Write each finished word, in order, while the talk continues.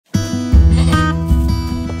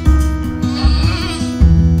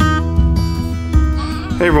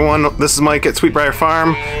Hey everyone, this is Mike at Sweet Briar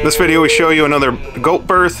Farm. In this video we show you another goat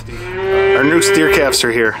birth. Our new steer calves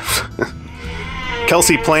are here.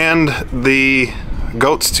 Kelsey planned the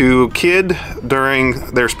goats to kid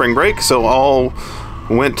during their spring break, so all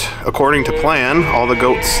went according to plan. All the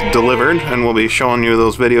goats delivered, and we'll be showing you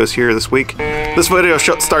those videos here this week. This video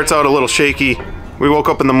starts out a little shaky. We woke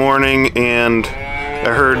up in the morning and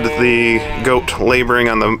I heard the goat laboring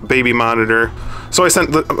on the baby monitor. So I sent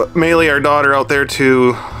Maylee, our daughter, out there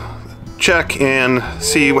to check and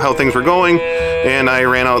see how things were going, and I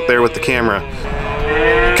ran out there with the camera.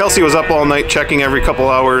 Kelsey was up all night checking every couple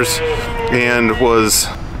hours and was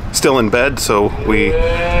still in bed, so we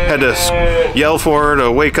had to yell for her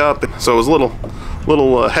to wake up. So it was a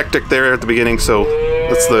little hectic there at the beginning, so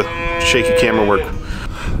that's the shaky camera work.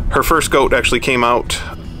 Her first goat actually came out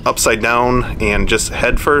upside down and just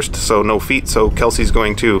head first, so no feet. So Kelsey's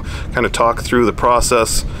going to kind of talk through the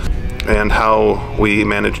process and how we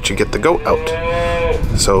managed to get the goat out.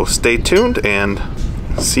 So stay tuned and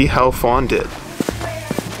see how Fawn did.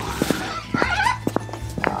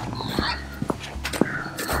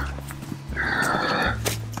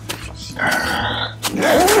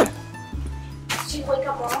 Did you wake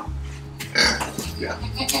up wrong? Yeah.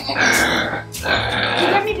 Can you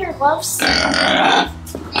grab me a pair of gloves?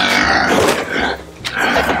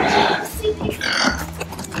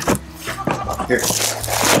 Here.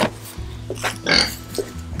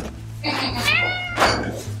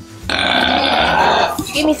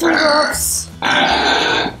 Give me 3 gloves. She's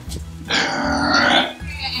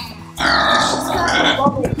got a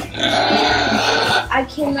bubble. I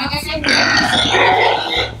cannot see her.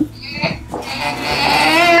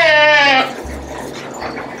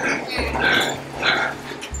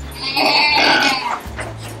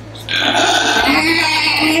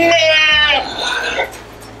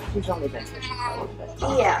 She's only been pushing a little bit.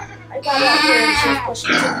 Yeah, I got out here and she was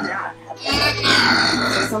pushing to not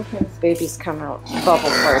have So sometimes babies come out bubble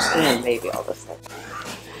first and then baby all this stuff.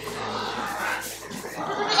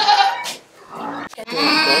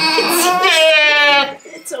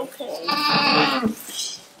 It's okay. I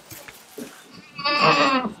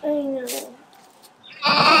know.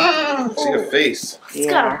 See a face. It's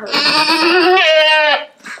gotta hurt.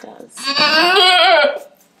 It does.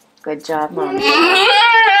 Good job, Mom.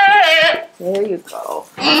 There you go.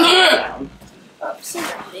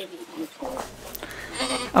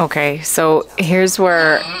 Okay, so here's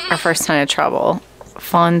where our first sign of trouble.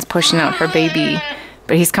 Fawn's pushing out her baby,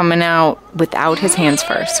 but he's coming out without his hands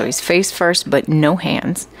first. So he's face first, but no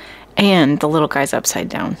hands. And the little guy's upside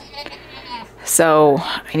down. So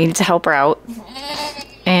I needed to help her out.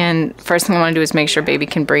 And first thing I want to do is make sure baby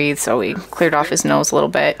can breathe. So we cleared off his nose a little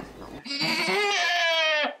bit.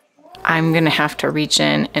 I'm going to have to reach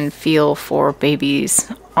in and feel for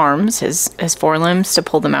baby's arms, his forelimbs, to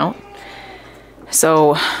pull them out.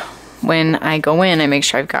 So when I go in, I make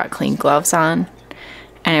sure I've got clean gloves on.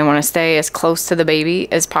 And I want to stay as close to the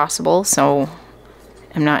baby as possible, so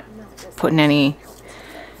I'm not putting any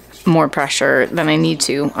more pressure than I need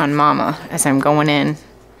to on Mama as I'm going in.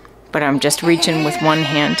 But I'm just reaching with one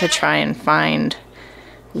hand to try and find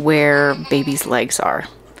where baby's legs are.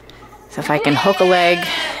 So if I can hook a leg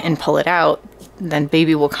and pull it out, then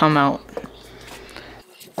baby will come out.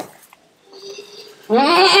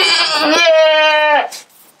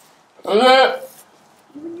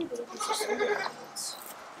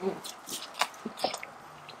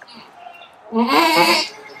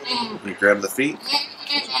 You grab the feet.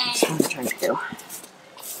 That's what I'm trying to do.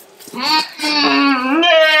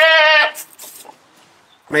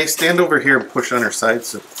 May stand over here and push on her side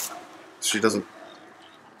so she doesn't.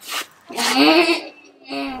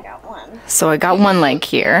 So I got one leg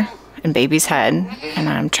here in baby's head, and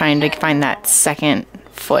I'm trying to find that second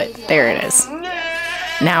foot. There it is.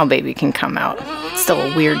 Now baby can come out. It's still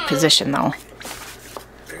a weird position though.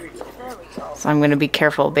 So I'm going to be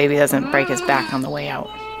careful baby doesn't break his back on the way out.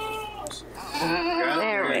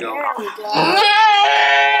 There we go.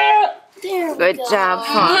 There we Good go. job,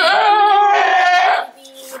 Fawn.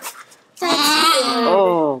 That's good.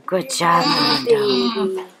 Oh, good job, Mom.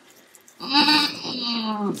 Baby.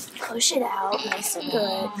 Push it out nice and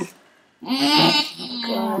good.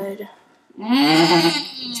 Good.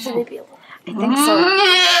 So maybe a little. I think so.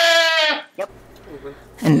 Yep.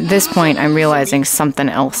 And at this point I'm realizing something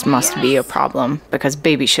else must be a problem, because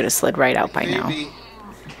baby should have slid right out by now.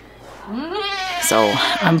 So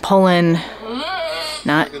I'm pulling,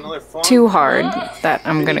 not too hard that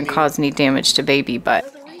I'm going to cause any damage to baby, but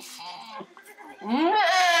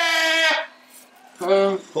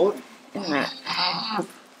Pull it.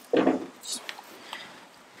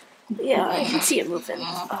 Yeah, I can see it moving.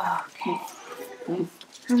 Oh, okay.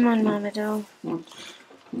 Come on, Mama Doe.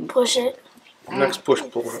 Push it. Next push,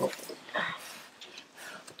 pull it out.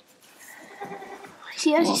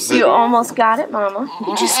 Yes, you almost got it, Mama.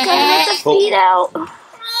 You just gotta let the feet out.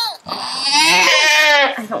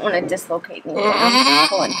 I don't want to dislocate anything. I'm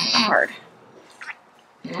pulling kind of hard.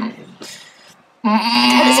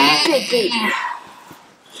 That is a big baby.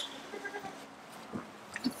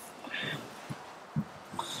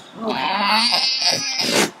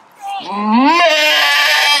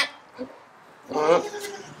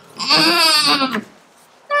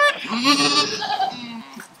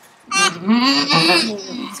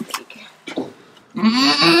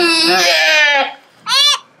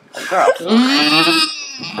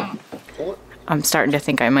 I'm starting to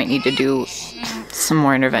think I might need to do some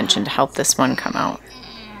more intervention to help this one come out.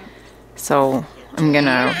 So I'm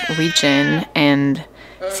gonna reach in and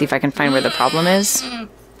see if I can find where the problem is.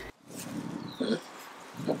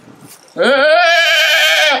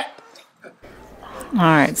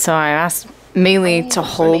 Alright, so I asked Maylee to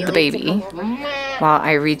hold the baby while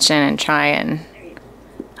I reach in and try and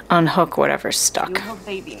unhook whatever's stuck. You hold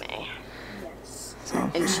baby May.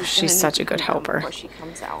 So And she's such a good helper. Before she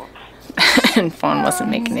comes out. And Fawn wasn't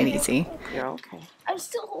making it easy. You're okay. I'm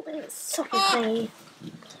still holding this sucker thingy.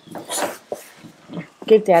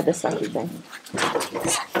 Give Dad the sucky thing.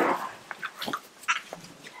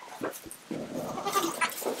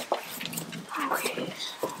 Okay.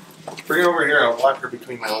 Bring her over here, I'll lock her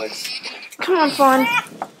between my legs. Come on, Fawn.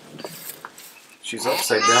 She's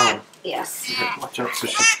upside down. Yes. Watch out so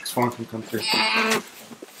Fawn can come through. See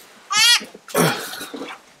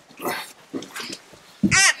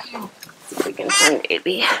if we can find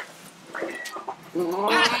baby. There you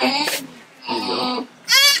go.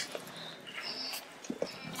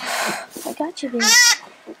 I got you, baby.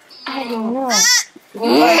 I don't know.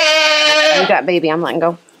 You got baby. I'm letting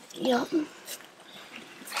go. Yep.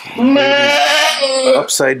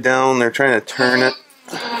 Upside down, they're trying to turn it.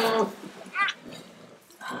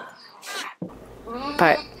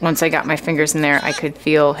 But once I got my fingers in there, I could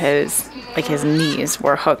feel his knees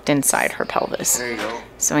were hooked inside her pelvis. There you go.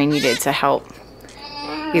 So I needed to help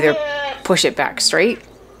either push it back straight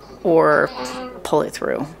or pull it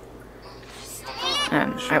through.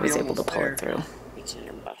 And I was able to pull it through.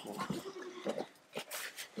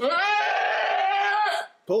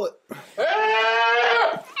 Pull it.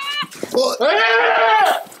 Pull it.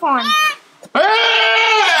 Fawn.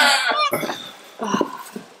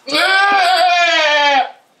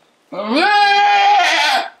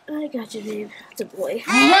 I got you, babe. It's a boy.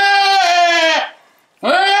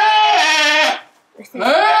 Let's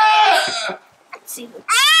see the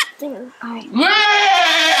thing.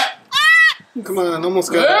 Come on,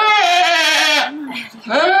 almost got it.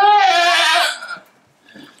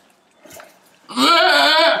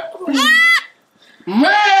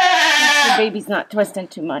 The baby's not twisting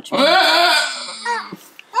too much. Yeah.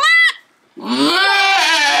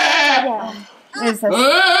 There's a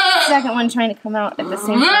second one trying to come out at the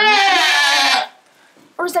same time.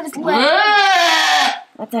 Or is that his leg?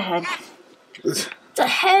 That's a head. It's a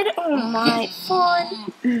head? Oh my,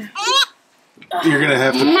 Fawn. You're gonna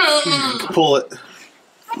have to pull it.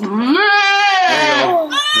 There you go.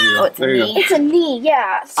 Oh, it's a There you knee. go. It's a knee,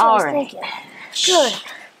 yeah. So I was Alright. thinking. Good.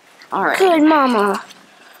 All right. Good, Mama.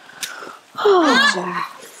 Oh,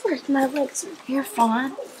 where's my legs? Here,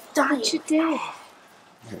 Fawn. Dying. What you did?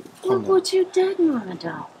 Look what you did, Mama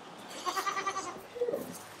Doe.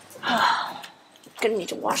 Gonna need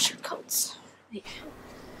to wash your coats.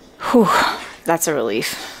 Whew, that's a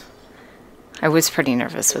relief. I was pretty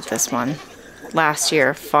nervous with this one. Last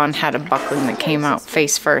year, Fawn had a buckling that came out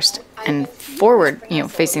face first and forward,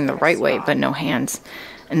 facing the right way, but no hands.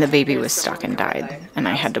 And the baby was stuck and died, and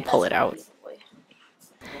I had to pull it out.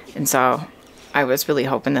 And so I was really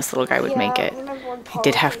hoping this little guy would make it. I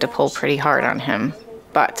did have to pull pretty hard on him,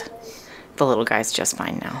 but the little guy's just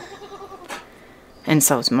fine now. And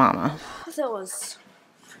so's Mama. That was...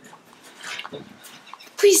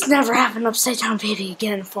 Please never have an upside down baby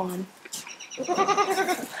again, Fawn.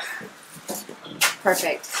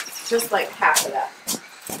 Perfect. Just like half of that.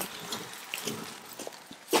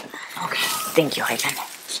 Okay. Thank you, Ivan.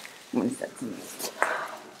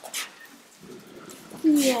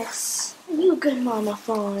 Yes. You good Mama,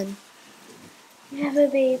 Fawn. You have a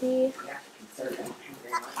baby. Yeah, thank you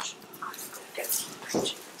very much. Get some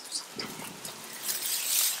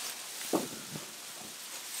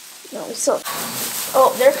No, so...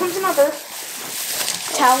 Oh, there comes another.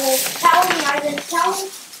 Towel. Towel, Ivan. Towel.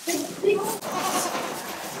 Big one.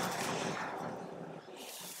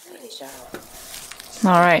 Good job.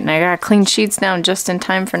 Alright, and I got clean sheets down just in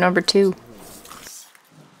time for number 2.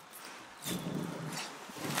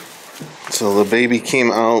 So the baby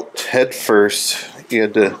came out head first. You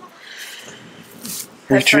had to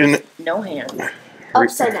reach in. No hand.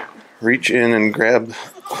 Upside down. Reach in and grab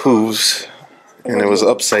hooves, and it was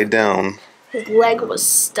upside down. His leg was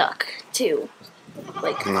stuck too,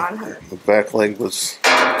 like on her. The back leg was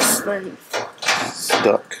Then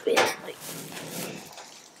stuck. like,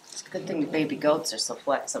 It's a good thing the baby goats are so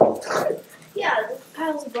flexible. yeah, the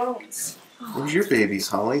piles of bones. Where's your babies,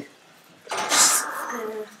 Holly?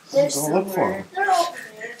 There's Go look for somewhere. them. They're over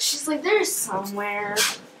there. She's like, there's somewhere.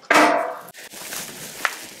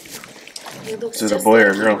 Is it a boy or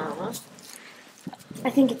a girl? I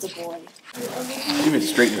think it's a boy. Even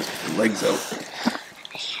straighten his legs out.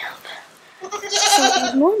 So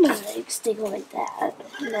your normal legs, they go like that,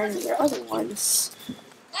 and then your other ones,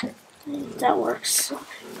 that works.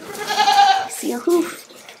 See a hoof?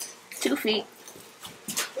 2 feet.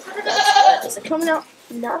 Is it coming out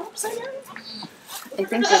not upside down? I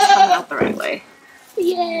think it's coming out the right way.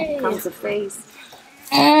 Yay! Comes the face.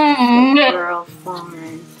 Good girl, Fawn.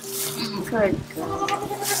 Good girl.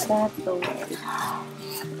 That's the way.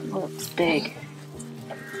 Oh, it's big.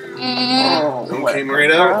 Oh, One came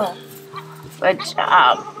right out. Good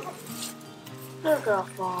job. Good girl,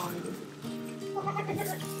 Fawn.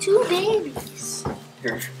 2 babies.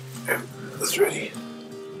 Here, it's ready.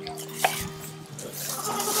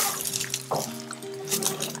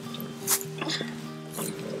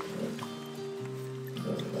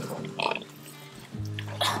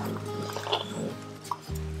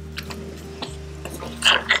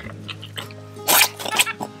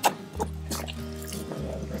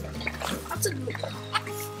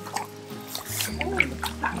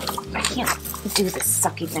 I can't do this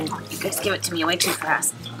sucky thing. You guys give it to me way too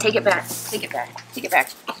fast. Take it back. Take it back. Take it back.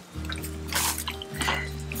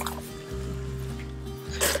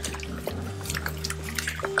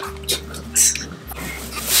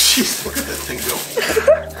 Jeez, look at that thing go.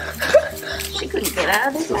 She couldn't get out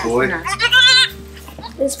of this. It's a boy.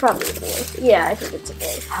 It's probably a boy. Yeah, I think it's a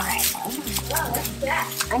boy. Alright.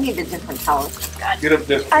 I need a different towel. God, Get up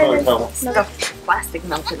this color towel. stuff plastic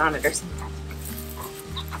melted on it or something.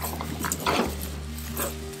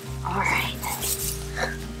 Alright.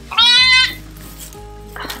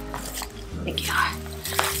 Thank you.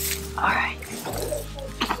 Alright.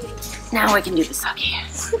 Now we can do the sucky.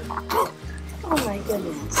 Oh my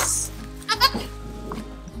goodness.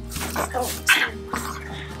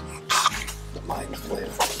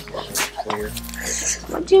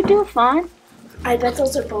 What'd you do, Fawn? I bet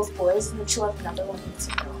those are both boys, and then she'll have another one that's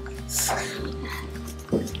a girl.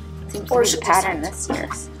 Seems Or to be she the just pattern has- this year.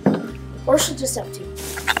 Or she'll just have 2.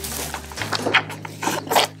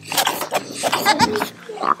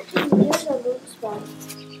 Here's our root spot.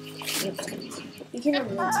 You can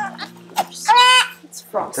remove it. It's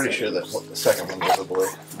frosted. Pretty sure that the second one was a boy. I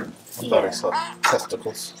thought I saw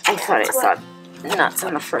testicles. I thought I saw nuts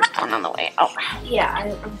on the first one on the way out.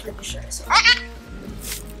 Yeah, I'm pretty sure I saw it.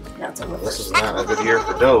 That's a Well, this is not a good year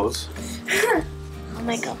for does. I'll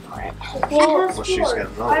make up for it. Well, she's got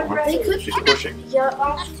another one. They could. She's pushing.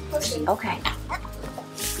 Yeah, she's pushing. Okay.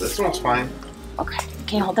 This one's fine. Okay.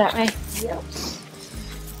 Can you hold that way? Yep.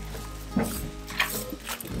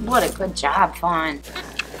 What a good job, Fawn.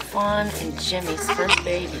 Fawn and Jimmy's first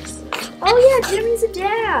babies. Oh yeah, Jimmy's a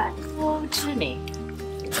dad. Oh, Jimmy.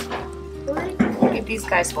 Really? Maybe these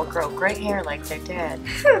guys will grow gray hair like their dad.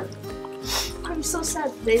 I'm so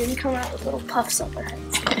sad they didn't come out with little puffs on their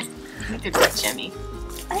heads. You did what, Jimmy?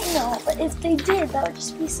 I know, but if they did, that would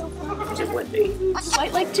just be so fun. It would be.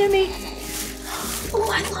 White like Jimmy. Oh,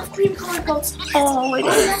 I love cream colored goats. Oh, it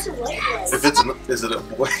is. That's a white one. If it's an, is it a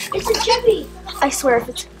boy? It's a Jimmy. I swear, if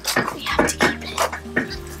it's we have to keep it.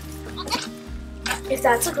 If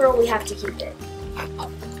that's a girl, we have to keep it.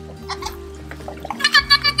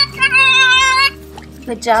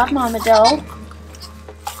 Good job, Mama Doe.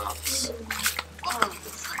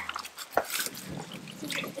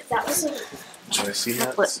 If that was a, Can I see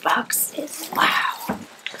that? Flip box. Wow.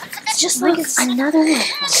 it's just like it's Another one.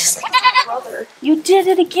 just like my brother. You did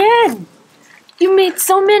it again. You made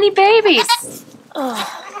so many babies. Oh,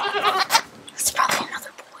 it's probably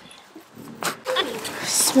another boy.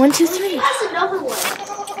 1, 2, 3. That's another one.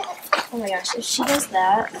 Oh my gosh, if she does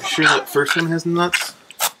that, Sure that first one has nuts?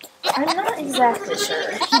 I'm not exactly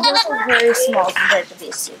sure. He does look very small compared to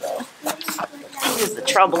these two, though. He was the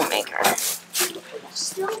troublemaker.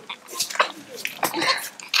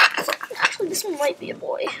 Actually, this one might be a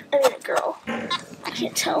boy. I mean, a girl. I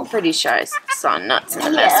can't tell. Pretty sure I saw nuts in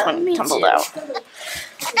the mess when it tumbled out.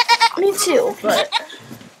 Me too, but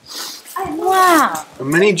Wow. A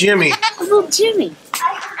mini Jimmy. Little Jimmy.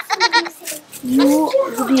 you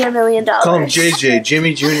will be $1 million. Call him JJ,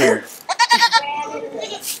 Jimmy Jr.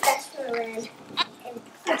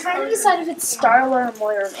 trying to decide if it's Starla or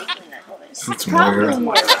Moira making that noise. It's Moira.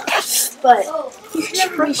 But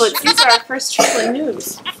Triplets. These are our first triplet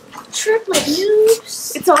noobs. triplet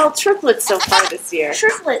noobs. It's all triplets so far this year.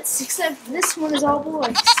 Triplets, except this one is all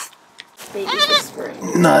boys. Baby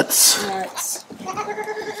whispering. Nuts. Nuts.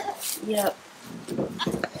 Yep.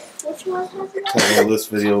 Which one has nuts? Title of this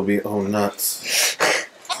video will be "Oh Nuts."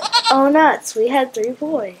 Oh nuts! We had 3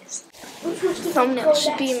 boys. The thumbnail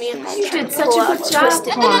should be me and Mom. You did such a good job,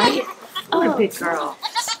 Fawn. What a big girl.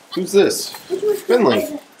 Who's this? Finley.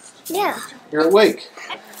 Yeah. You're awake.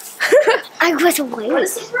 I was awake.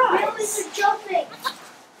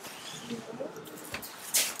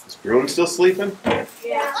 Is Bruin still sleeping?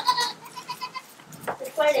 Yeah.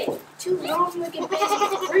 They're fighting. 2 long-legged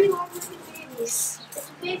babies. 3 long-legged babies. It's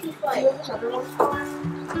a baby fight. Another one.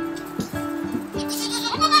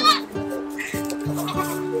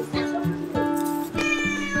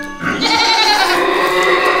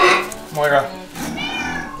 Moira.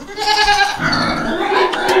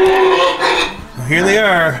 Well, here they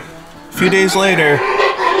are. A few days later.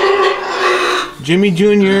 Jimmy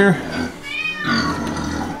Jr.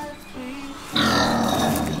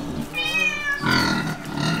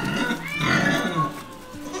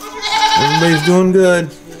 Everybody's doing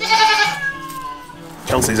good.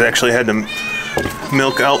 Kelsey's actually had to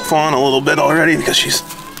milk out Fawn a little bit already because she's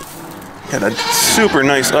got a super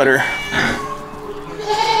nice udder.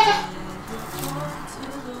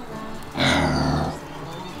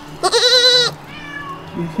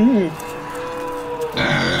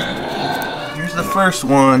 Here's the first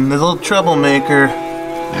one, the little troublemaker,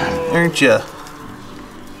 aren't ya?